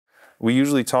we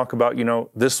usually talk about,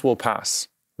 this will pass.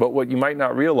 But what you might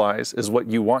not realize is what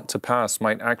you want to pass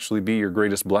might actually be your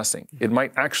greatest blessing. It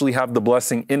might actually have the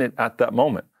blessing in it at that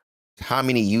moment. How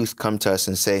many youth come to us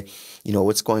and say,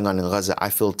 what's going on in Gaza? I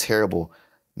feel terrible.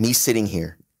 Me sitting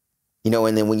here,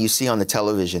 and then when you see on the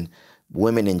television,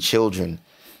 women and children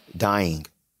dying,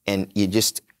 and you're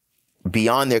just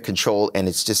beyond their control, and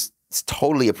it's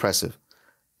totally oppressive.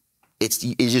 It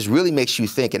just really makes you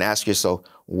think and ask yourself,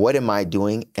 what am I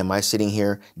doing? Am I sitting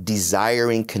here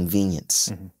desiring convenience?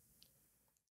 Mm-hmm.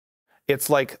 It's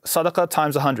like sadaqah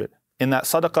times 100. In that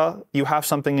sadaqah, you have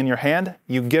something in your hand,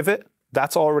 you give it,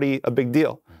 that's already a big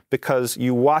deal because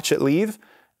you watch it leave,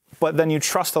 but then you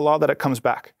trust Allah that it comes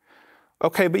back.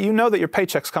 Okay, but you know that your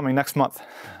paycheck's coming next month,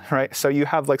 right? So you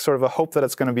have sort of a hope that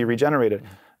it's going to be regenerated.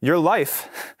 Your life,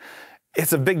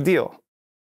 it's a big deal.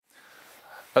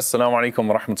 Assalamu alaikum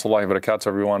wa rahmatullahi wa barakatuh,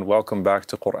 everyone. Welcome back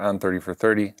to Qur'an 30 for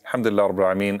 30. Alhamdulillah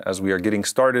Rabbil Alameen. As we are getting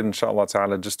started, inshallah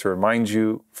ta'ala, just to remind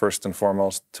you, first and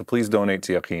foremost, to please donate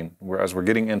to Yaqeen. As we're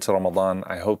getting into Ramadan,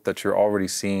 I hope that you're already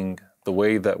seeing the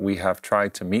way that we have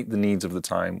tried to meet the needs of the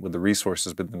time with the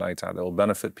resources bid'nillahi ta'ala that will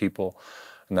benefit people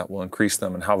and that will increase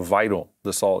them, and how vital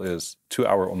this all is to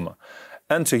our ummah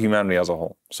and to humanity as a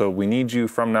whole. So we need you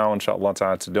from now, inshallah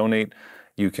ta'ala, to donate.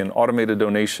 You can automate a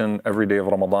donation every day of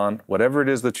Ramadan. Whatever it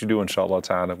is that you do, inshallah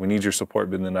ta'ala, we need your support,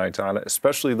 bid'nillahi ta'ala,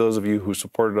 especially those of you who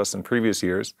supported us in previous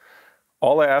years.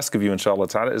 All I ask of you, inshallah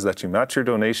ta'ala, is that you match your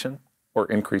donation or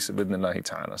increase it, bid'nillahi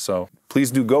ta'ala. So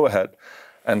please do go ahead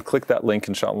and click that link,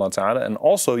 inshallah ta'ala. And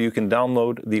also you can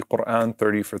download the Qur'an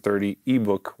 30 for 30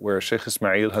 ebook, where Sheikh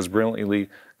Ismail has brilliantly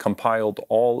compiled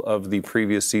all of the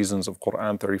previous seasons of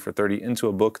Qur'an 30 for 30 into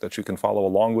a book that you can follow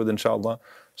along with, inshallah.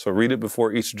 So read it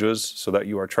before each juz so that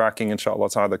you are tracking,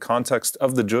 inshallah ta'ala, the context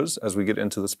of the juz as we get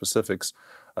into the specifics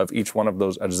of each one of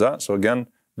those ajza. So again,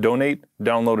 donate,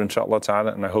 download, inshallah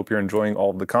ta'ala, and I hope you're enjoying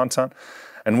all of the content.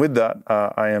 And with that,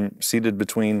 I am seated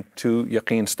between two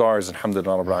Yaqeen stars,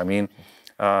 alhamdulillah Rabbil Alameen.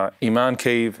 Iman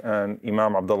Cave and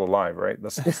Imam Abdullah live, right?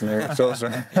 That's the scenario. So,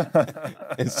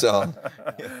 It's all.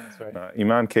 That's right.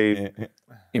 Imam Cave,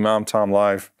 Imam Tom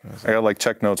live. I got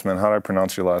check notes, man. How do I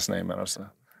pronounce your last name, man? It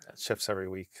shifts every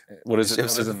week. What is it?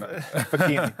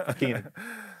 Facchine.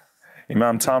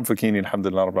 Imam Tom Facchine,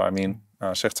 alhamdulillah Rabbil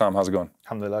Alameen. Sheikh Tom, how's it going?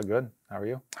 Alhamdulillah, good. How are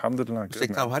you? Alhamdulillah, good.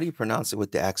 Sheikh Tom, how do you pronounce it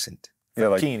with the accent?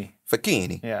 Facchine.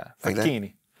 Facchine. Yeah, Like that?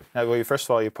 Facchine. Now, well, first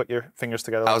of all, you put your fingers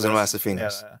together. I was in this. master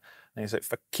fingers. Yeah, and you say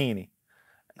Facchine.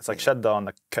 It's like shadda on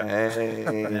the k. Hey,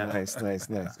 Yeah. nice.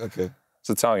 Okay. It's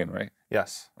Italian, right?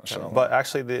 Yes. Mashallah. But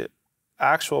actually, the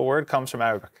actual word comes from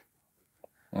Arabic.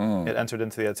 Mm. It entered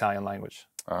into the Italian language.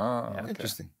 Ah, Yeah. okay.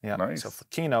 Interesting. Yeah. Nice. So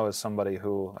facchino is somebody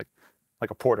who,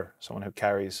 like a porter, someone who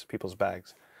carries people's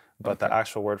bags. But the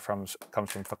actual word comes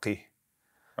from faqih.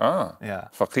 Ah, Yeah.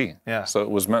 Faqih. Yeah. So it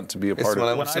was meant to be a part of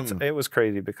it. It was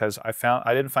crazy because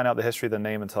I didn't find out the history of the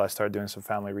name until I started doing some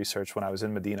family research when I was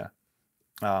in Medina.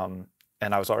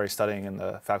 And I was already studying in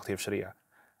the faculty of Sharia.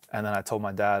 And then I told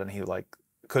my dad, and he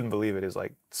couldn't believe it. He was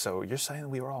like, "So you're saying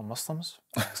we were all Muslims?"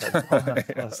 I said,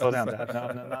 "Oh, slow down, Dad.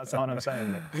 No, that's not what I'm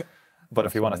saying. But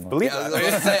if you want to believe I that,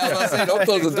 was about to say, don't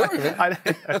close the door,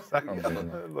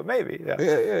 man. but maybe, yeah.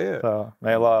 Yeah. So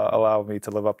may Allah allow me to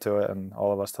live up to it, and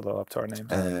all of us to live up to our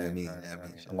names. Ameen.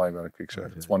 Allah yabarak feek,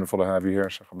 Sheikh. It's wonderful to have you here,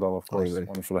 Sheikh Abdullah, of course. Allah.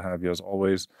 Wonderful to have you as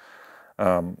always.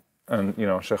 And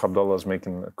Sheikh Abdullah is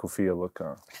making the kufiya look,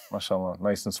 mashallah,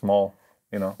 nice and small.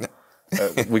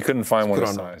 We couldn't find one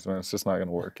this size, man. It's just not going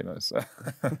to work,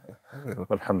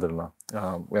 But alhamdulillah,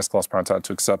 we ask Allah subhanahu wa ta'ala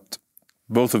to accept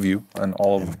both of you and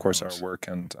all of course, our work,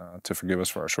 and to forgive us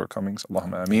for our shortcomings.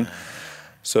 Allahumma ameen.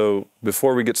 So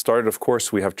before we get started, of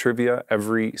course, we have trivia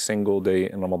every single day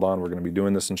in Ramadan. We're going to be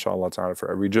doing this, inshallah ta'ala, for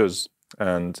every juz.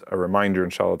 And a reminder,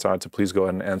 inshallah ta'ala, to please go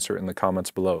ahead and answer in the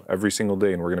comments below every single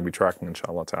day, and we're going to be tracking,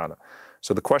 inshallah ta'ala.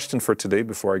 So the question for today,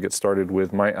 before I get started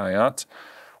with my ayat,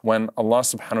 when Allah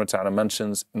subhanahu wa ta'ala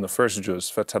mentions in the first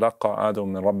juz, فَتَلَقَّى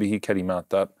آدَمُ مِنْ رَبِّهِ كَلِمَاتٍ,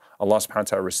 that Allah subhanahu wa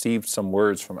ta'ala received some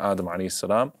words from Adam alayhi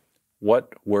salam,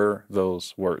 what were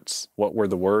those words? What were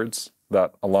the words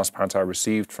that Allah subhanahu wa ta'ala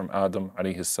received from Adam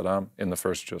alayhi salam in the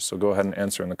first juz? So go ahead and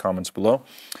answer in the comments below.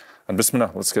 And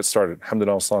bismillah, let's get started.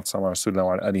 Alhamdulillah, wa salatu wa rasulillah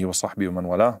wa alihi wa sahbihi wa man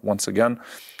wala. Once again,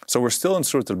 so we're still in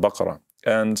Surah Baqarah,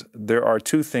 and there are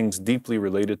two things deeply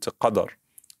related to qadar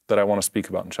that I want to speak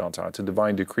about, inshallah ta'ala, to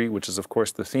divine decree, which is of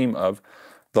course the theme of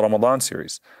the Ramadan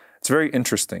series. It's very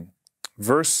interesting.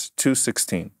 Verse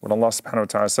 216, when Allah subhanahu wa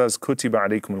ta'ala says, كُتِبَ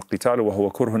عَلَيْكُمُ الْقِتَالُ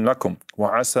وَهُوَ كُرْهٌ لَكُمْ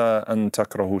وَعَسَىٰ أَن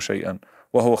تَكْرَهُوا شَيْئًا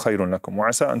وَهُوَ خَيْرٌ لَكُمْ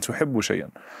وَعَسَىٰ أَن تُحِبُّوا شَيْئًا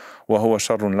وَهُوَ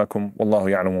شَرٌ لَكُمْ وَاللَّهُ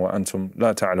يَعْلَمُ وَأَنْتُمْ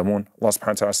لَا تَعْلَمُونَ. Allah subhanahu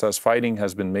wa ta'ala says, fighting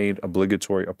has been made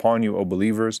obligatory upon you, O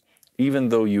believers, even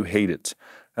though you hate it.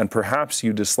 And perhaps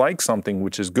you dislike something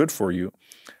which is good for you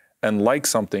and like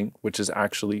something which is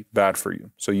actually bad for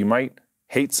you. So you might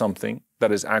hate something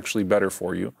that is actually better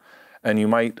for you, and you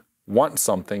might want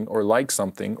something or like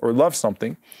something or love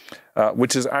something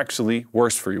which is actually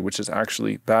worse for you, which is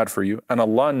actually bad for you. And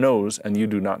Allah knows and you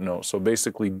do not know. So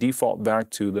basically default back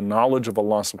to the knowledge of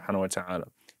Allah subhanahu wa ta'ala.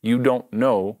 You don't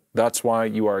know, that's why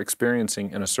you are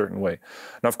experiencing in a certain way.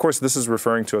 Now, of course, this is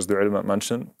referring to, as the ulama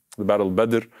mentioned, the Battle of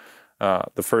Badr,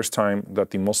 the first time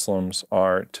that the Muslims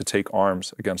are to take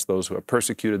arms against those who have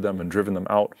persecuted them and driven them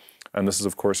out. And this is,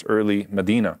 of course, early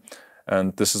Medina.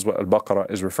 And this is what Al-Baqarah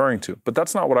is referring to. But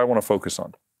that's not what I want to focus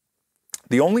on.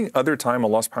 The only other time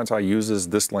Allah subhanahu wa ta'ala uses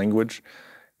this language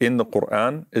in the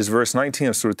Qur'an is verse 19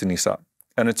 of Surah An-Nisa.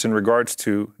 And it's in regards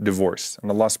to divorce.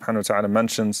 And Allah subhanahu wa ta'ala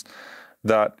mentions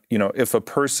that, you know, if a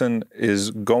person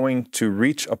is going to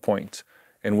reach a point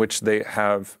in which they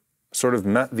have sort of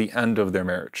met the end of their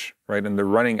marriage, right? And they're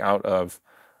running out of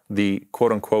the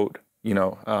quote unquote, you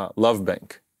know, love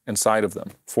bank inside of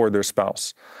them for their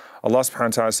spouse. Allah subhanahu wa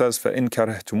ta'ala says, فَإِن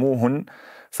كَرِهْتُمُوهُنْ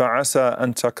فَعَسَىٰ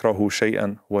أَن تَكْرَهُ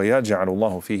شَيْئًا وَيَجْعَلُ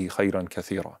اللَّهُ فِيهِ خَيْرًا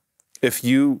كَثِيرًا. If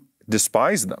you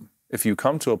despise them, if you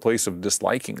come to a place of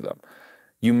disliking them,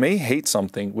 you may hate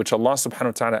something which Allah subhanahu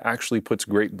wa ta'ala actually puts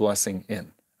great blessing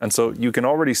in. And so you can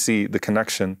already see the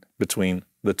connection between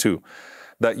the two.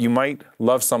 That you might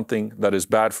love something that is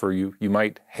bad for you, you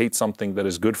might hate something that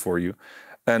is good for you.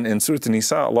 And in Surah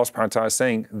An-Nisa, Allah subhanahu wa ta'ala is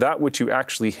saying that which you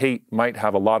actually hate might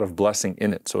have a lot of blessing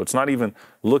in it. So it's not even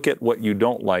look at what you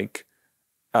don't like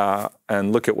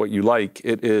and look at what you like.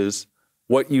 It is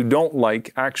what you don't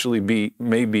like actually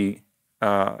may be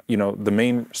you know, the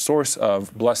main source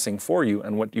of blessing for you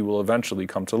and what you will eventually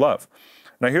come to love.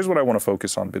 Now here's what I want to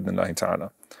focus on, bidnillahi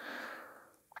ta'ala.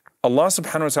 Allah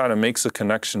subhanahu wa ta'ala makes a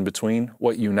connection between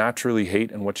what you naturally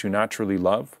hate and what you naturally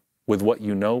love with what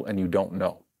you know and you don't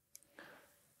know.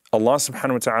 Allah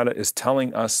subhanahu wa ta'ala is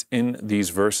telling us in these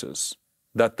verses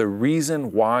that the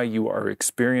reason why you are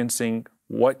experiencing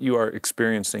what you are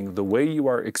experiencing, the way you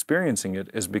are experiencing it,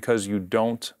 is because you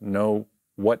don't know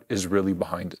what is really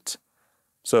behind it.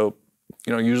 So,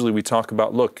 you know, usually we talk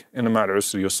about, look, in the matter of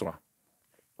yusra,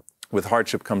 with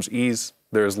hardship comes ease,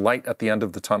 there is light at the end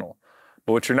of the tunnel.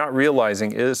 But what you're not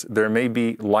realizing is there may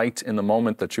be light in the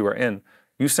moment that you are in.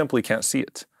 You simply can't see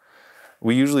it.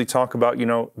 We usually talk about, you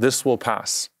know, this will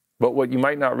pass. But what you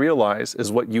might not realize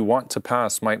is what you want to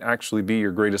pass might actually be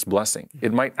your greatest blessing.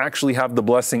 It might actually have the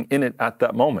blessing in it at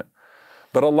that moment.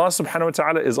 But Allah subhanahu wa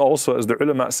ta'ala is also, as the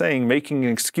ulama saying, making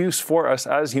an excuse for us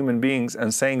as human beings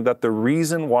and saying that the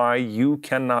reason why you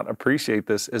cannot appreciate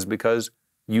this is because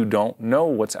you don't know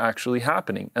what's actually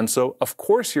happening. And so, of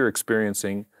course, you're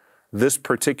experiencing this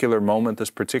particular moment, this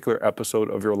particular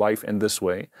episode of your life in this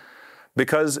way,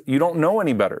 because you don't know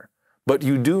any better. But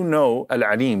you do know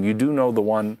Al-Alim, you do know the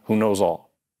one who knows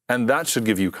all. And that should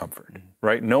give you comfort,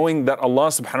 right? Knowing that Allah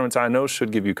subhanahu wa ta'ala knows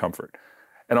should give you comfort.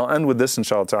 And I'll end with this,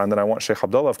 inshallah ta'ala, and then I want Shaykh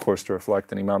Abdullah, of course, to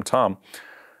reflect, and Imam Tom.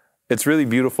 It's really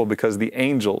beautiful because the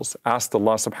angels asked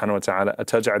Allah subhanahu wa ta'ala,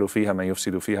 أَتَجْعَلُ فِيهَا مَن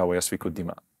يُفْسِدُ فِيهَا وَيَسْفِكُ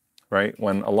الدِّمَاءَ. Right?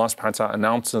 When Allah subhanahu wa ta'ala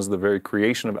announces the very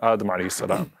creation of Adam alayhi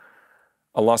salam,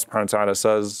 Allah subhanahu wa ta'ala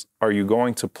says, are you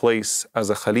going to place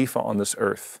as a khalifa on this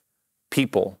earth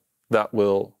people that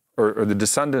will, or the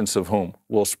descendants of whom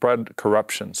will spread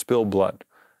corruption, spill blood?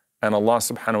 And Allah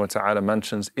subhanahu wa ta'ala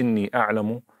mentions, إِنِّي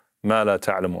أَعْلَمُ مَا لَا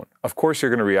تَعْلَمُونَ. Of course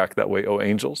you're going to react that way, O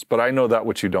angels, but I know that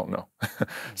which you don't know.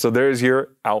 So there's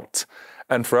your out.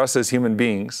 And for us as human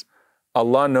beings,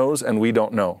 Allah knows and we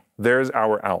don't know. There's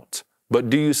our out. But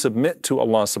do you submit to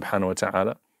Allah subhanahu wa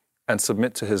ta'ala and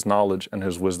submit to His knowledge and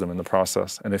His wisdom in the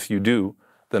process? And if you do,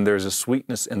 then there's a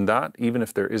sweetness in that, even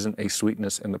if there isn't a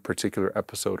sweetness in the particular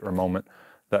episode or moment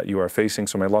that you are facing.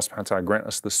 So may Allah subhanahu wa ta'ala grant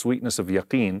us the sweetness of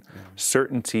yaqeen,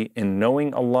 certainty in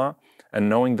knowing Allah and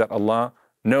knowing that Allah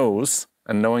knows,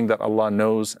 and knowing that Allah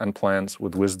knows and plans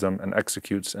with wisdom and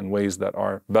executes in ways that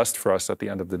are best for us at the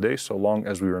end of the day, so long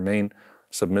as we remain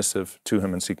submissive to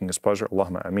Him and seeking His pleasure.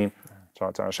 Allahumma ameen.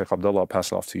 Shaykh Abdullah, I'll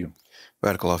pass it off to you.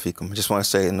 Barakallahu feekum. I just want to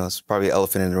say, it's probably an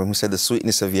elephant in the room. He said the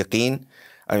sweetness of yaqeen.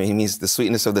 I mean, he means the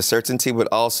sweetness of the certainty, but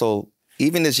also,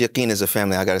 even as yaqeen as a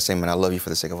family, I got to say, man, I love you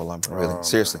for the sake of Allah, really.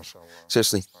 Seriously.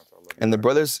 Seriously. And the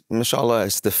brothers, mashallah,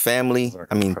 it's the family.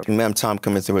 I mean, Imam Tom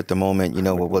coming through at the moment, you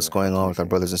know, with what's going on with our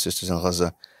brothers and sisters in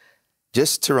Gaza.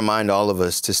 Just to remind all of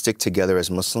us to stick together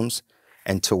as Muslims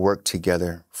and to work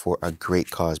together for a great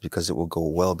cause, because it will go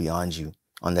well beyond you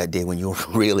on that day when you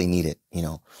really need it, you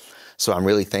know. So I'm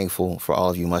really thankful for all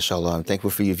of you, mashallah. I'm thankful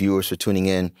for you viewers for tuning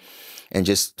in and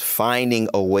just finding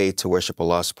a way to worship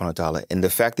Allah subhanahu wa ta'ala. And the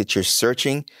fact that you're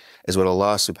searching is what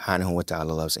Allah subhanahu wa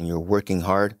ta'ala loves, and you're working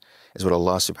hard is what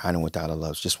Allah subhanahu wa ta'ala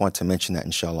loves. Just want to mention that,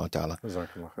 inshallah ta'ala.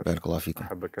 Jazakallah khair. Barakallahu feekum.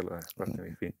 Ahabbaka Allah,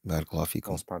 barakani fi. Barakallahu Allah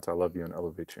feekum. subhanahu wa ta'ala love you and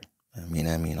elevate you. Ameen,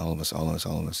 ameen. All of us, all of us,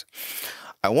 all of us.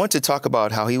 I want to talk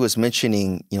about how he was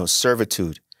mentioning,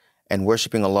 servitude and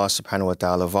worshiping Allah subhanahu wa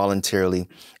ta'ala voluntarily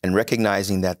and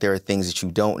recognizing that there are things that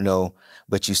you don't know,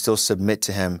 but you still submit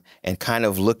to him and kind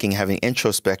of having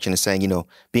introspection and saying,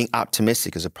 being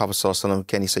optimistic. As the Prophet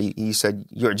ﷺ, he said,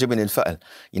 yu'jibuni al-fa'al.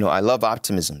 I love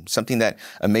optimism, something that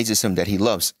amazes him that he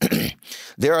loves.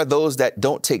 There are those that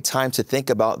don't take time to think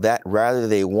about that. Rather,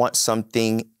 they want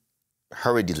something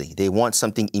hurriedly. They want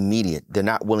something immediate. They're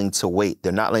not willing to wait.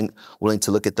 They're not willing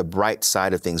to look at the bright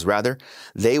side of things. Rather,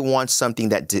 they want something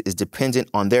that is dependent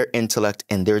on their intellect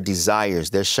and their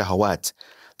desires, their shahwat,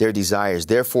 their desires.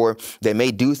 Therefore, they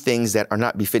may do things that are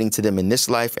not befitting to them in this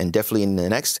life and definitely in the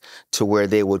next, to where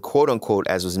they would, quote unquote,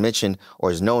 as was mentioned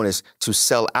or is known as, to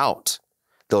sell out.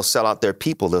 They'll sell out their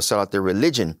people. They'll sell out their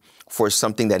religion for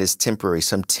something that is temporary,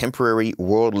 some temporary,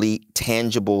 worldly,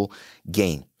 tangible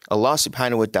gain. Allah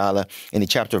subhanahu wa ta'ala in the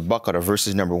chapter of Baqarah,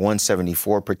 verses number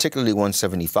 174, particularly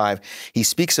 175, he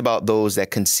speaks about those that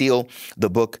conceal the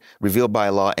book revealed by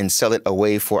Allah and sell it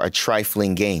away for a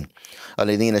trifling gain.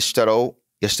 الَّذِينَ اشْتَرَوْا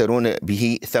يَشْتَرُونَ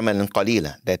بِهِ ثَمَنًا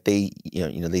قَلِيلًا, that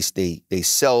they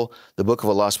sell the book of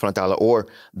Allah subhanahu wa ta'ala or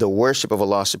the worship of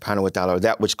Allah subhanahu wa ta'ala, or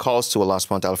that which calls to Allah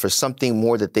subhanahu wa ta'ala, for something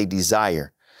more that they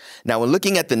desire. Now, when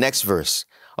looking at the next verse,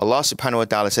 Allah subhanahu wa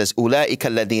ta'ala says, أُولَٰئِكَ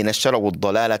الَّذِينَ اشْتَرَوُا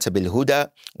الضَّلَالَةَ بِالْهُدَى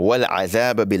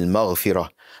وَالْعَذَابَ بِالْمَغْفِرَةِ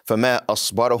فَمَا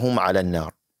أَصْبَرَهُمْ عَلَى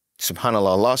النَّارِ. SubhanAllah,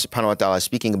 Allah subhanahu wa ta'ala is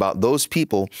speaking about those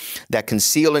people that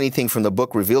conceal anything from the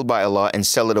book revealed by Allah and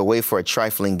sell it away for a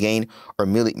trifling gain or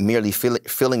merely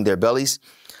filling their bellies.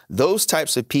 Those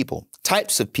types of people,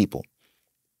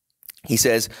 he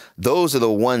says, those are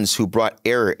the ones who brought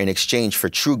error in exchange for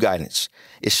true guidance.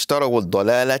 اشْتَرَوُا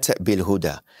الضَّلَالَةَ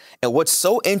بِالْهُدَى. And what's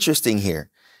so interesting here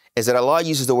is that Allah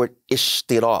uses the word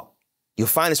ishtira. You'll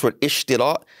find this word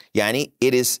ishtira, yani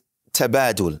it is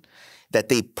tabadul, that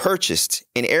they purchased.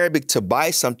 In Arabic, to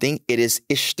buy something, it is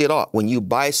ishtira, when you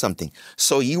buy something.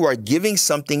 So you are giving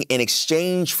something in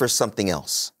exchange for something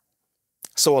else.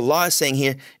 So Allah is saying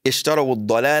here, ishtarawu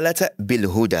dalalata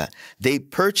bilhuda. They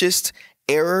purchased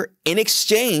error in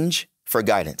exchange for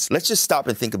guidance. Let's just stop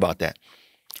and think about that.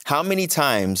 How many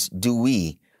times do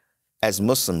we, as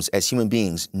Muslims, as human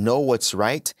beings, know what's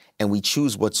right and we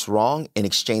choose what's wrong in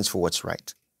exchange for what's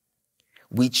right?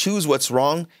 We choose what's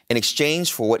wrong in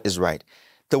exchange for what is right.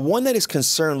 The one that is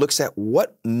concerned looks at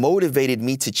what motivated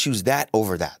me to choose that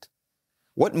over that.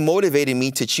 What motivated me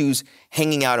to choose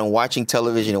hanging out and watching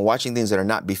television and watching things that are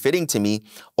not befitting to me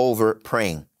over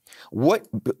praying? What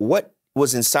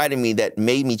was inside of me that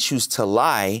made me choose to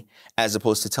lie as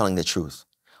opposed to telling the truth?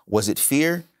 Was it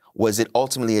fear? Was it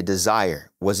ultimately a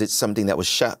desire? Was it something that was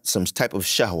some type of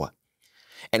shahwa?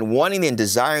 And wanting and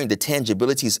desiring the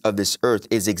tangibilities of this earth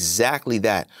is exactly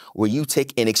that, where you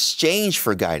take in exchange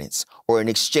for guidance, or in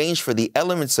exchange for the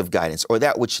elements of guidance, or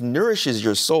that which nourishes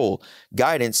your soul,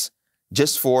 guidance,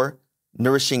 just for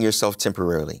nourishing yourself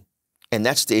temporarily. And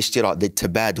that's the ishtira, the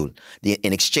tabadul,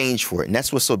 in exchange for it. And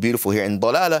that's what's so beautiful here. And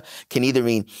dalala can either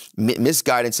mean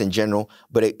misguidance in general,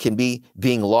 but it can be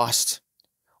being lost,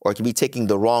 or it can be taking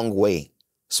the wrong way.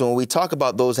 So when we talk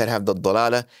about those that have the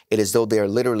dalala, it is though they are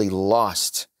literally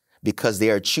lost because they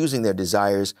are choosing their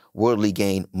desires, worldly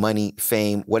gain, money,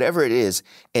 fame, whatever it is,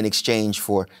 in exchange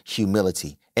for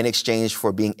humility, in exchange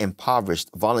for being impoverished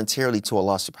voluntarily to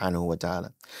Allah subhanahu wa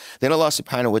ta'ala. Then Allah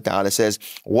subhanahu wa ta'ala says,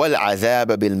 وَالْعَذَابَ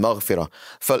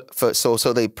بِالْمَغْفِرَةِ.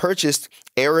 So they purchased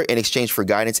error in exchange for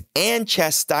guidance and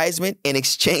chastisement in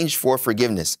exchange for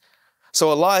forgiveness. So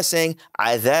Allah is saying,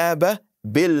 عَذَابَ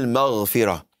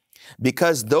بِالْمَغْفِرَةِ.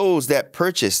 Because those that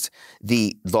purchased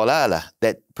the dalala,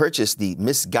 that purchased the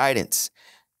misguidance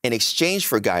in exchange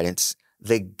for guidance,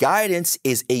 the guidance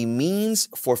is a means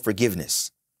for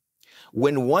forgiveness.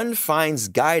 When one finds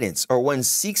guidance or one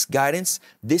seeks guidance,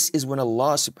 this is when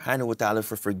Allah subhanahu wa ta'ala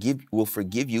will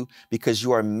forgive you because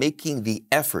you are making the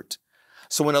effort.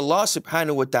 So when Allah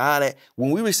subhanahu wa ta'ala,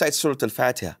 when we recite Surah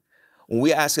Al-Fatiha, when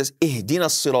we ask us, Ihdina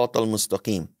as-sirat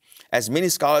al-mustaqim, as many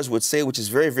scholars would say, which is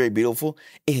very, very beautiful,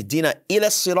 Ihdina ila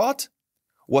sirat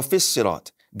wa fis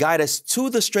sirat. Guide us to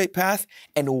the straight path,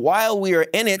 and while we are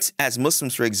in it, as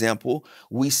Muslims, for example,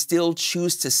 we still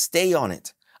choose to stay on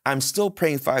it. I'm still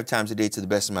praying 5 times a day to the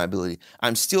best of my ability.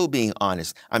 I'm still being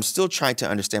honest. I'm still trying to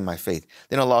understand my faith.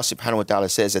 Then Allah subhanahu wa ta'ala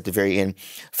says at the very end,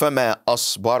 فَمَا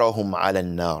أَصْبَرَهُمْ عَلَى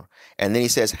النَّارِ. And then he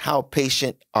says, how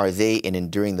patient are they in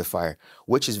enduring the fire?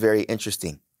 Which is very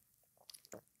interesting.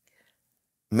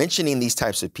 Mentioning these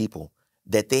types of people,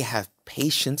 that they have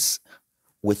patience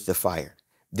with the fire.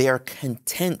 They are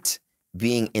content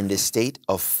being in the state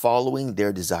of following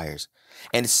their desires.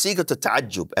 And sigat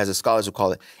ta'ajjub, as the scholars would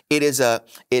call it, it is an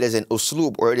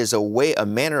uslub, or it is a way, a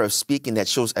manner of speaking that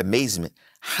shows amazement.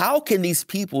 How can these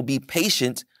people be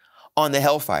patient on the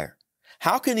hellfire?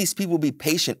 How can these people be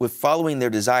patient with following their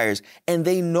desires and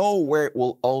they know where it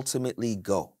will ultimately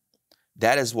go?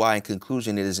 That is why, in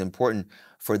conclusion, it is important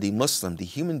for the Muslim, the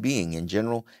human being in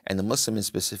general, and the Muslim in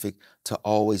specific, to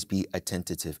always be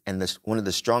attentive. And one of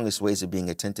the strongest ways of being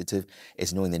attentive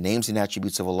is knowing the names and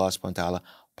attributes of Allah subhanahu wa ta'ala,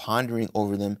 pondering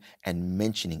over them, and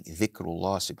mentioning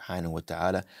dhikrullah subhanahu wa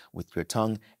ta'ala with your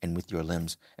tongue and with your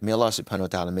limbs. And may Allah subhanahu wa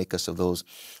ta'ala make us of those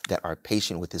that are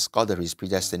patient with His qadar, His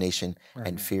predestination,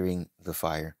 and fearing the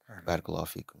fire. Barakallahu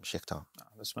feekum. Sheikh Tom.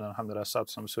 Surah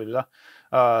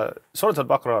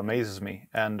Al-Baqarah amazes me,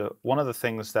 and one of the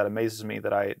things that amazes me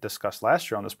that I discussed last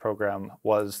year on this program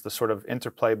was the sort of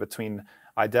interplay between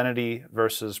identity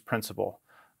versus principle,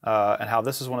 and how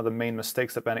this is one of the main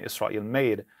mistakes that Bani Israel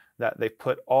made, that they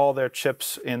put all their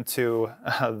chips into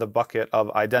the bucket of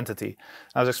identity.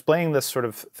 I was explaining this sort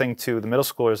of thing to the middle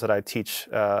schoolers that I teach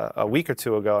a week or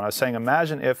two ago, and I was saying,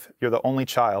 imagine if you're the only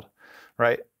child,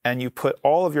 right, and you put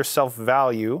all of your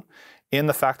self-value in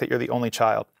the fact that you're the only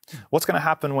child. What's going to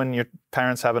happen when your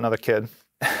parents have another kid?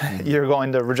 You're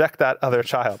going to reject that other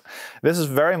child. This is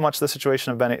very much the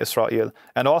situation of Bani Israel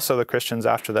and also the Christians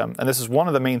after them. And this is one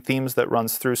of the main themes that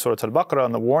runs through Surah Al-Baqarah,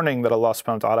 and the warning that Allah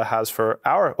subhanahu wa ta'ala has for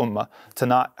our ummah to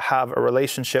not have a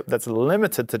relationship that's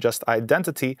limited to just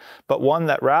identity, but one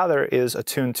that rather is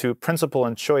attuned to principle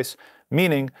and choice,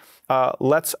 meaning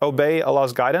let's obey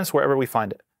Allah's guidance wherever we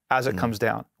find it, as it comes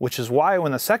down, which is why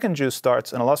when the second juz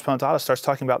starts and Allah subhanahu wa ta'ala starts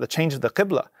talking about the change of the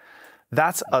qibla,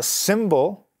 that's a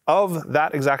symbol of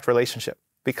that exact relationship.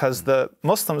 Because the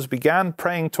Muslims began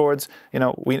praying towards,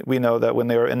 we know that when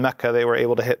they were in Mecca, they were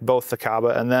able to hit both the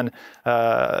Kaaba and then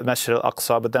Masjid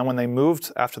al-Aqsa. But then when they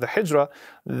moved after the Hijrah,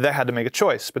 they had to make a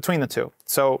choice between the two.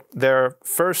 So they're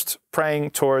first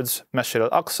praying towards Masjid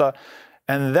al-Aqsa,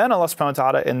 and then Allah subhanahu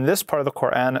wa ta'ala in this part of the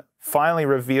Qur'an finally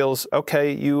reveals,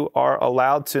 okay, you are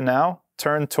allowed to now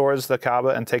turn towards the Kaaba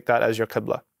and take that as your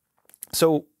qibla.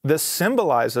 So this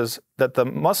symbolizes that the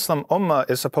Muslim ummah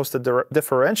is supposed to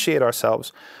differentiate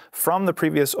ourselves from the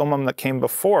previous ummah that came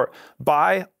before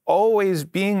by always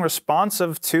being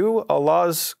responsive to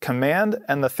Allah's command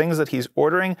and the things that He's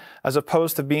ordering, as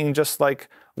opposed to being just like,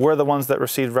 we're the ones that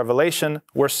received revelation,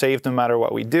 we're saved no matter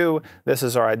what we do, this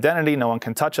is our identity, no one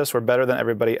can touch us, we're better than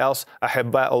everybody else,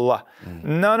 ahibba Allah.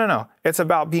 No. It's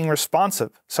about being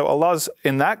responsive. So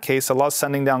in that case, Allah's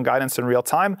sending down guidance in real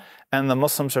time, and the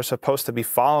Muslims are supposed to be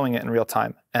following it in real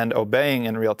time and obeying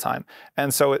in real time.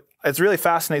 And so it really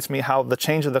fascinates me how the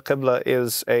change of the qibla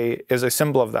is a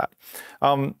symbol of that.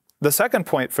 The second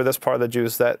point for this part of the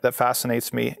Jews that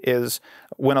fascinates me is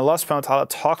when Allah subhanahu wa ta'ala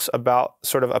talks about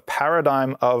sort of a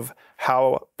paradigm of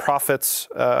how prophets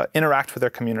interact with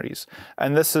their communities.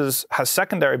 And this has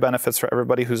secondary benefits for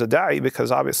everybody who's a da'i,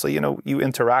 because obviously, you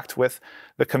interact with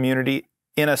the community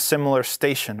in a similar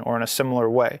station or in a similar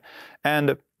way.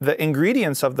 And the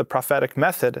ingredients of the prophetic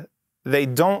method, they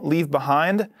don't leave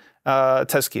behind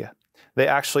tazkiyah. They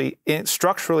actually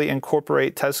structurally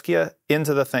incorporate tazkiyah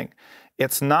into the thing.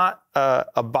 It's not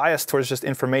a bias towards just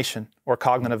information or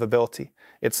cognitive ability.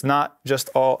 It's not just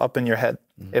all up in your head.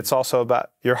 It's also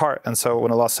about your heart. And so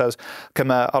when Allah says,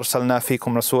 كَمَا أَرْسَلْنَا فِيكُمْ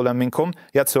رَسُولًا مِنْكُمْ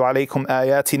يَتْلُو عَلَيْكُمْ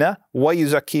آيَاتِنَا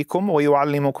وَيُزَكِّيكُمْ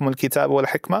وَيُعَلِّمُكُمُ الْكِتَابَ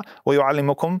وَالْحِكْمَةَ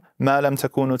وَيُعَلِّمُكُمْ مَا لَمْ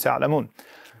تَكُونُوا تَعْلَمُونَ.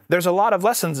 There's a lot of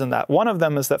lessons in that. One of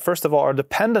them is that, first of all, our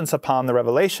dependence upon the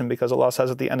revelation, because Allah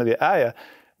says at the end of the ayah,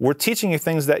 we're teaching you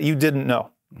things that you didn't know.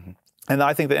 And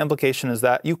I think the implication is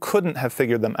that you couldn't have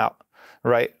figured them out,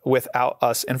 right, without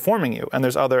us informing you. And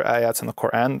there's other ayats in the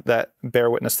Qur'an that bear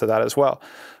witness to that as well.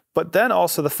 But then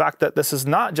also the fact that this is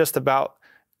not just about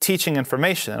teaching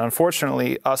information. And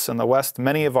unfortunately, us in the West,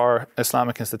 many of our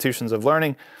Islamic institutions of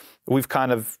learning, we've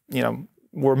kind of,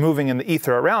 we're moving in the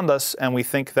ether around us, and we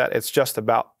think that it's just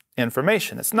about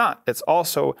information. It's not. It's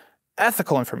also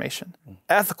ethical information,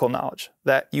 ethical knowledge,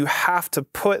 that you have to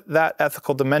put that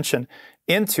ethical dimension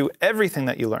into everything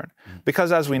that you learn.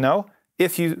 Because as we know,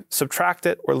 if you subtract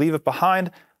it or leave it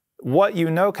behind, what you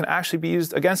know can actually be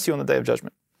used against you on the Day of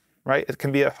Judgment, right? It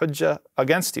can be a hujjah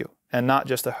against you and not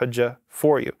just a hujjah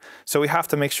for you. So we have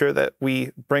to make sure that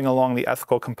we bring along the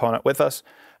ethical component with us.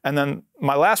 And then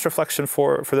my last reflection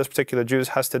for this particular Jews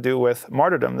has to do with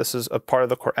martyrdom. This is a part of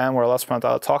the Qur'an where Allah subhanahu wa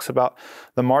ta'ala talks about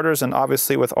the martyrs, and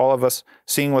obviously with all of us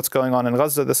seeing what's going on in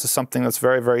Gaza, this is something that's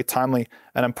very, very timely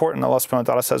and important. Allah subhanahu wa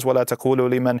ta'ala says, وَلَا تَقُولُوا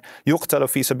لِمَنْ يُقْتَلُ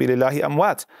فِي سَبِيلِ اللَّهِ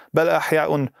أَمْوَاتٍ بَلْ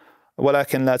أَحْيَاءٌ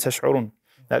وَلَكِنْ لَا تَشْعُرُونَ.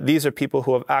 That these are people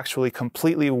who have actually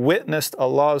completely witnessed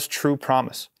Allah's true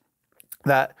promise.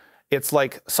 that it's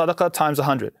like sadaqah times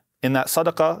 100. In that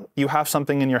sadaqah, you have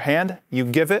something in your hand, you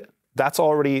give it, that's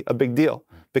already a big deal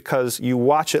because you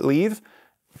watch it leave,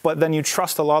 but then you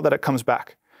trust Allah that it comes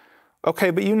back.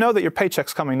 Okay, but you know that your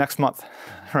paycheck's coming next month,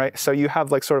 right? So you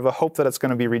have like sort of a hope that it's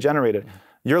going to be regenerated.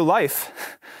 Your life,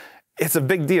 it's a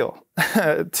big deal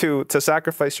to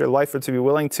sacrifice your life or to be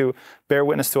willing to bear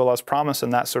witness to Allah's promise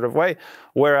in that sort of way.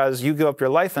 Whereas you give up your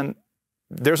life and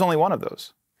there's only one of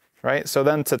those, right? So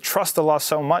then to trust Allah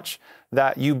so much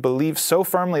that you believe so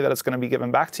firmly that it's going to be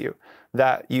given back to you,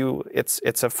 that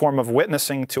it's a form of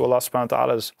witnessing to Allah subhanahu wa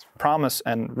ta'ala's promise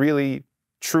and really,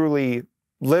 truly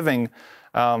living,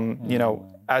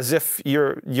 as if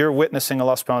you're witnessing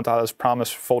Allah subhanahu wa ta'ala's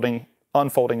promise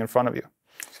unfolding in front of you.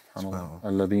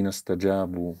 الَّذِينَ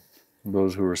اسْتَجَابُوا,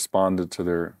 those who responded to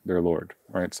their Lord,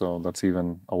 right? So that's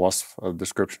even a wasf, a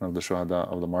description of the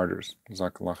shuhada, of the martyrs.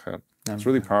 Jazakallah khair. It's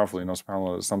really powerful,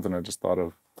 subhanAllah. It's something I just thought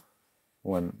of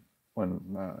when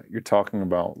you're talking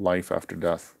about life after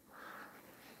death.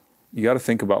 You got to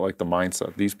think about like the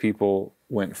mindset. These people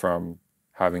went from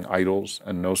having idols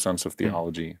and no sense of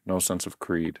theology, no sense of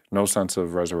creed, no sense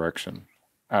of resurrection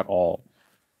at all,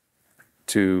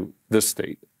 to this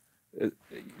state.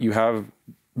 You have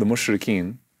the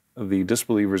mushrikeen, the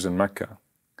disbelievers in Mecca,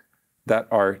 that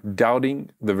are doubting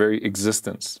the very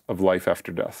existence of life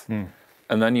after death.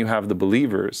 And then you have the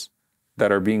believers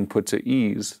that are being put to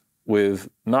ease with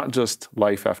not just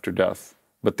life after death,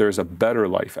 but there's a better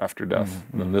life after death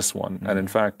than this one. And in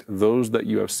fact, those that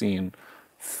you have seen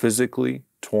physically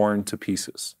torn to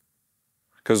pieces.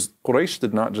 Because Quraysh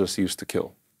did not just used to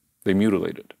kill, they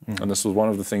mutilated. And this was one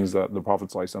of the things that the Prophet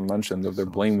ﷺ mentioned of their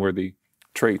blameworthy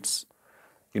traits.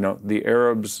 The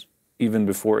Arabs, even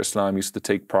before Islam, used to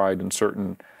take pride in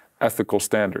certain ethical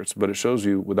standards, but it shows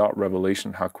you without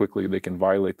revelation how quickly they can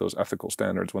violate those ethical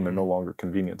standards when they're no longer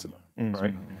convenient to them,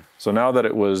 right? So now that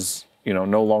it was,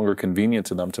 no longer convenient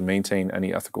to them to maintain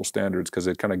any ethical standards because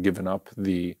they'd kind of given up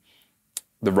the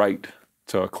right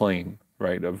to a claim,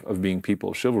 right, of being people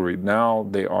of chivalry, now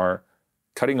they are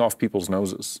cutting off people's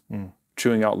noses,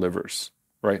 chewing out livers,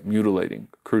 right, mutilating,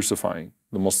 crucifying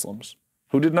the Muslims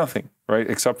who did nothing, right,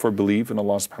 except for believe in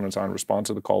Allah subhanahu wa ta'ala and respond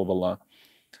to the call of Allah.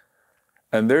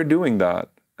 And they're doing that,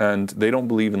 and they don't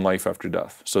believe in life after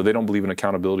death. So they don't believe in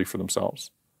accountability for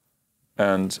themselves.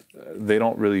 And they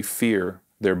don't really fear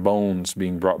their bones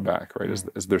being brought back, right,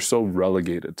 as they're so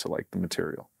relegated to like the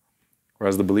material.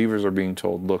 Whereas the believers are being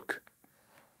told, look,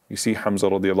 you see Hamza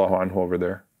radiallahu anhu over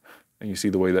there, and you see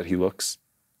the way that he looks.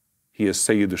 He is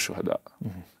Sayyid al-Shuhada.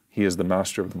 He is the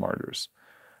master of the martyrs.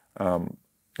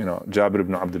 Jabir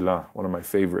ibn Abdullah, one of my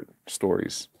favorite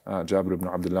stories, Jabir ibn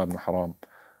Abdullah ibn Haram,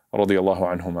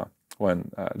 radiallahu anhuma,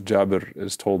 when Jabir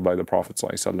is told by the Prophet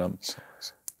ﷺ,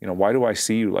 why do I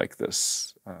see you like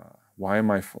this?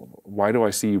 Why do I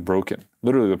see you broken?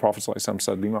 Literally, the Prophet ﷺ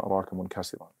said, Lima araka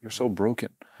munkasira, you're so broken.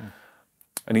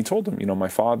 And he told him, my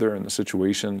father and the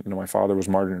situation, my father was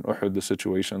martyred in Uhud, the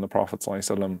situation. The Prophet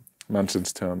ﷺ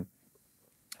mentions to him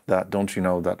that, don't you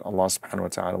know that Allah subhanahu wa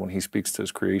ta'ala, when he speaks to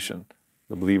his creation,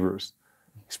 the believers,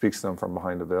 he speaks to them from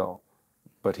behind a veil,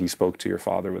 but he spoke to your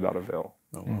father without a veil.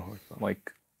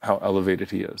 Like how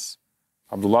elevated he is.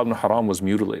 Abdullah ibn Haram was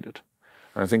mutilated.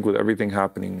 And I think with everything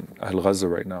happening at Gaza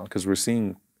right now, because we're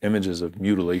seeing images of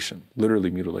mutilation,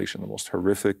 literally mutilation, the most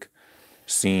horrific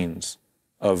scenes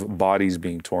of bodies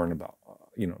being torn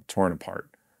apart.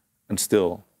 And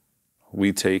still,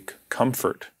 we take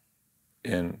comfort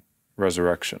in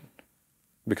resurrection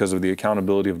because of the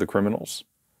accountability of the criminals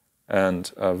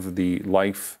and of the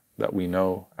life that we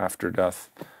know after death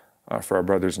for our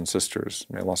brothers and sisters.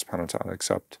 May Allah subhanahu wa ta'ala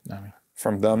accept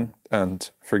from them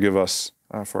and forgive us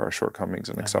for our shortcomings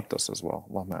and accept us as well.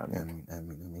 Allahumma ameen.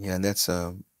 Ameen. Yeah, and that's,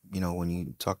 when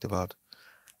you talked about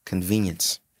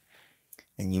convenience,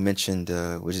 and you mentioned,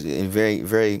 which is in very,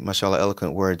 very, mashallah,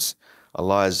 eloquent words,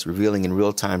 Allah is revealing in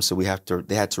real time, so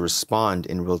they had to respond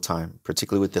in real time,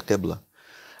 particularly with the qibla.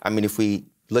 I mean, if we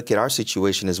look at our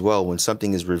situation as well, when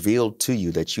something is revealed to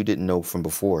you that you didn't know from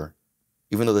before,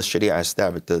 even though the Sharia is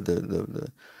established,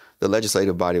 the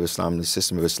legislative body of Islam, the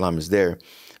system of Islam is there,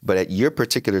 but at your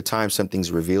particular time,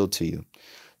 something's revealed to you.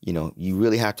 You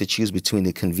really have to choose between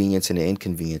the convenience and the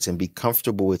inconvenience and be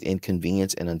comfortable with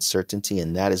inconvenience and uncertainty,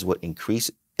 and that is what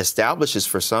establishes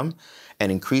for some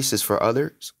and increases for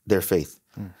others their faith.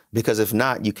 Because if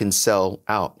not, you can sell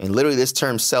out. And literally this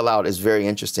term sell out is very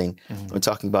interesting. We're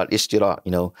talking about ishtira,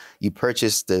 you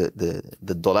purchase the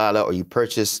dolala, or you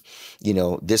purchase,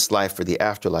 this life for the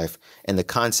afterlife. And the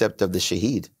concept of the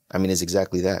shaheed, is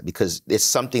exactly that, because it's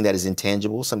something that is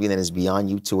intangible, something that is beyond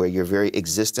you, to where your very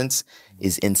existence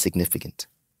is insignificant.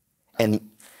 And,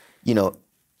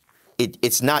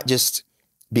 it's not just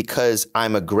because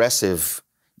I'm aggressive,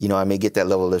 you know, I may get that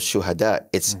level of shuhada.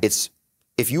 It's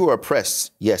if you are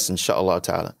oppressed, yes, inshallah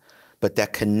ta'ala, but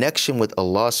that connection with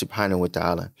Allah subhanahu wa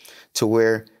ta'ala to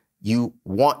where you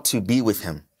want to be with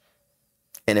him.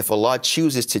 And if Allah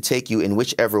chooses to take you in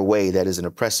whichever way that is an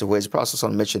oppressive way, the Prophet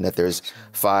mentioned that there's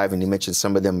 5, and he mentioned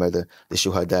some of them are the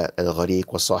shuhada,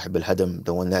 al-ghariq, wa sahib al-hadam,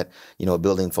 the one that, you know, a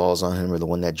building falls on him, or the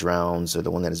one that drowns, or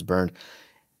the one that is burned.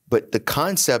 But the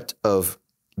concept of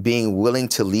being willing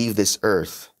to leave this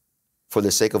earth for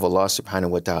the sake of Allah subhanahu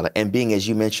wa ta'ala, and being, as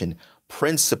you mentioned,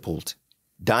 principled,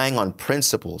 dying on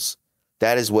principles,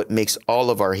 that is what makes all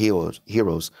of our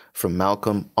heroes from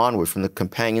Malcolm onward, from the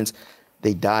companions,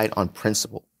 they died on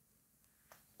principle.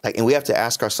 Like, and we have to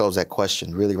ask ourselves that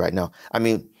question really right now. I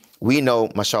mean, we know,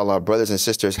 mashallah, brothers and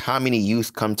sisters, how many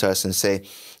youth come to us and say,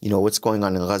 you know, what's going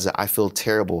on in Gaza? I feel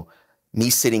terrible. Me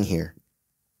sitting here,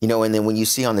 you know, and then when you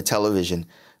see on the television,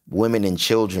 women and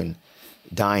children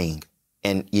dying,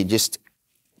 and you're just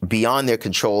beyond their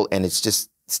control, and it's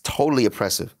totally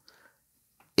oppressive.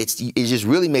 It just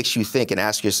really makes you think and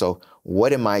ask yourself,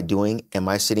 what am I doing? Am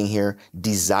I sitting here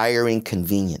desiring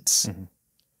convenience? Mm-hmm.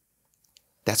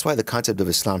 That's why the concept of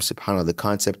Islam, subhanAllah, the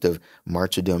concept of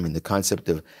martyrdom and the concept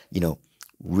of, you know,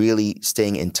 really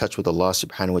staying in touch with Allah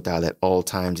subhanahu wa ta'ala at all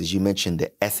times, as you mentioned,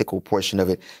 the ethical portion of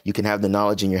it. You can have the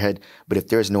knowledge in your head, but if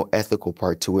there's no ethical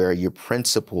part to where you're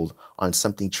principled on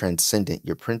something transcendent,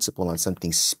 you're principled on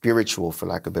something spiritual, for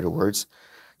lack of better words,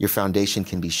 your foundation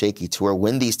can be shaky, to where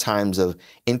when these times of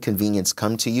inconvenience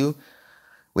come to you,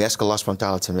 we ask Allah subhanahu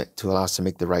wa ta'ala to allow us to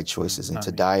make the right choices and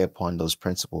to die upon those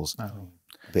principles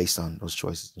based on those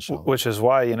choices, inshallah. Which is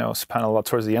why, you know, subhanAllah,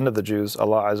 towards the end of the Jews,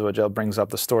 Allah Azza wa Jal brings up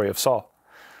the story of Saul,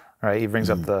 right? He brings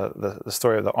up the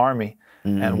story of the army.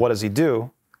 And what does he do?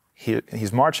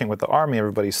 He's marching with the army,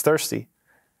 everybody's thirsty,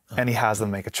 and he has them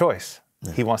make a choice.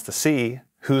 He wants to see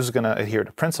who's going to adhere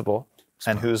to principle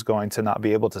and who's going to not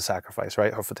be able to sacrifice,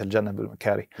 right? Hufat al-Jannah bil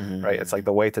makari, right? It's like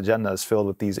the way to Jannah is filled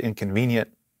with these inconvenient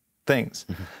things.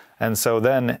 And so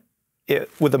then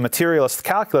with the materialist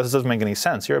calculus, it doesn't make any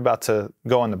sense. You're about to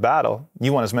go into battle.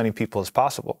 You want as many people as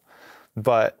possible.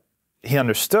 But he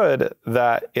understood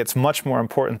that it's much more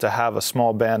important to have a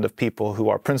small band of people who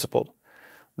are principled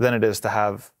than it is to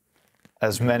have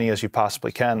as many as you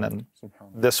possibly can. And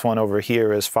this one over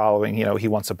here is following, you know, he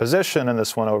wants a position, and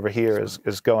this one over here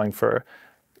is going for,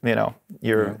 you know,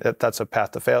 that's a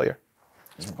path to failure.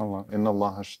 So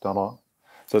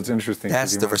it's interesting.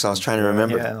 That's the verse I was trying to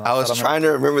remember. Yeah, I was trying to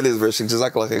remember this verse.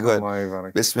 Jazakallah khair. Go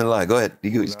ahead. Bismillah. Go ahead.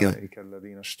 Right?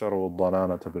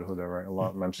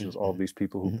 Allah mentions all these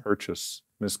people who purchase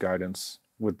misguidance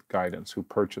with guidance, who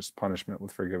purchase punishment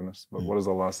with forgiveness. But what does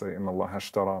Allah say? Inna Allah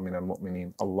hashtara min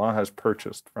al-mu'mineen. Allah has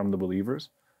purchased from the believers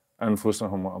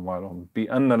anfusahum wa amwalahum bi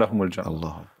anna lahum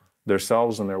al-jannah. Their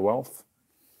selves and their wealth,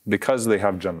 because they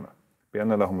have Jannah. Bi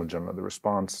anna lahum al-jannah. The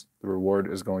response, the reward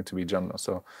is going to be Jannah.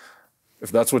 So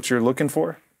if that's what you're looking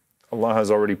for, Allah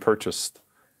has already purchased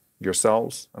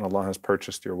yourselves, and Allah has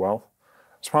purchased your wealth.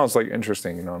 It's like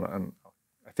interesting, you know, and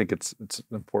I think it's an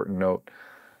important note,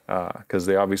 because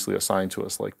they obviously assign to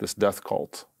us like this death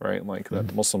cult, right? Like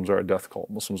that Muslims are a death cult.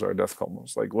 Muslims are a death cult.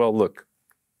 It's like, well, look,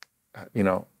 you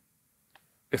know,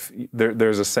 if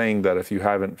there's a saying that if you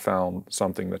haven't found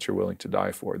something that you're willing to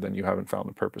die for, then you haven't found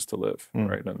a purpose to live,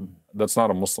 right? And that's not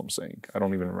a Muslim saying. I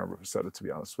don't even remember who said it, to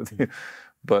be honest with you,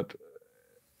 but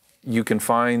you can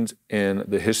find in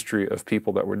the history of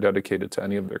people that were dedicated to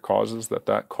any of their causes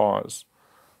that cause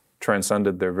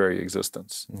transcended their very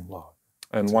existence.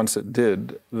 And once it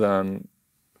did, then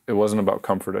it wasn't about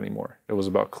comfort anymore. It was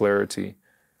about clarity,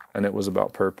 and it was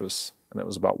about purpose, and it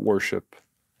was about worship.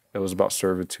 It was about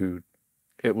servitude.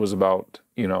 It was about,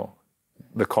 you know,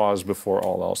 the cause before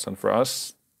all else. And for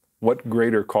us, what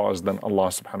greater cause than Allah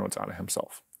subhanahu wa ta'ala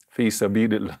himself? Fi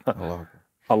sabilillah.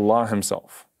 Allah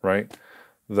himself, right?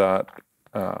 That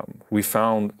we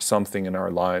found something in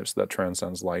our lives that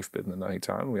transcends life, bidnillahi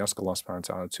ta'ala. We ask Allah subhanahu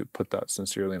wa ta'ala to put that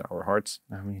sincerely in our hearts.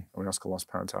 Ameen. And we ask Allah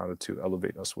subhanahu wa ta'ala to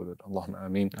elevate us with it. Allahumma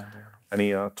ameen.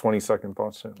 Any 20-second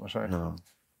thoughts? No.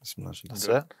 That's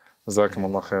it.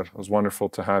 Jazakumullah khair. It was wonderful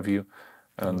to have you.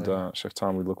 And Sheikh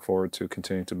Tom, we look forward to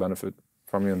continuing to benefit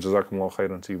from you, and Jazakumullah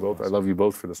khairan to you both. I love you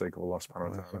both for the sake of Allah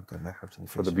subhanahu wa ta'ala.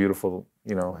 For the beautiful,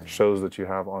 you know, shows that you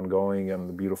have ongoing, and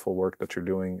the beautiful work that you're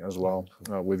doing as well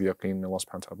with Yaqeen. May Allah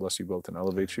subhanahu wa ta'ala bless you both and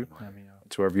elevate you.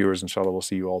 To our viewers, inshallah, we'll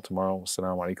see you all tomorrow.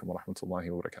 Assalamu alaikum wa rahmatullahi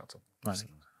wa barakatuh.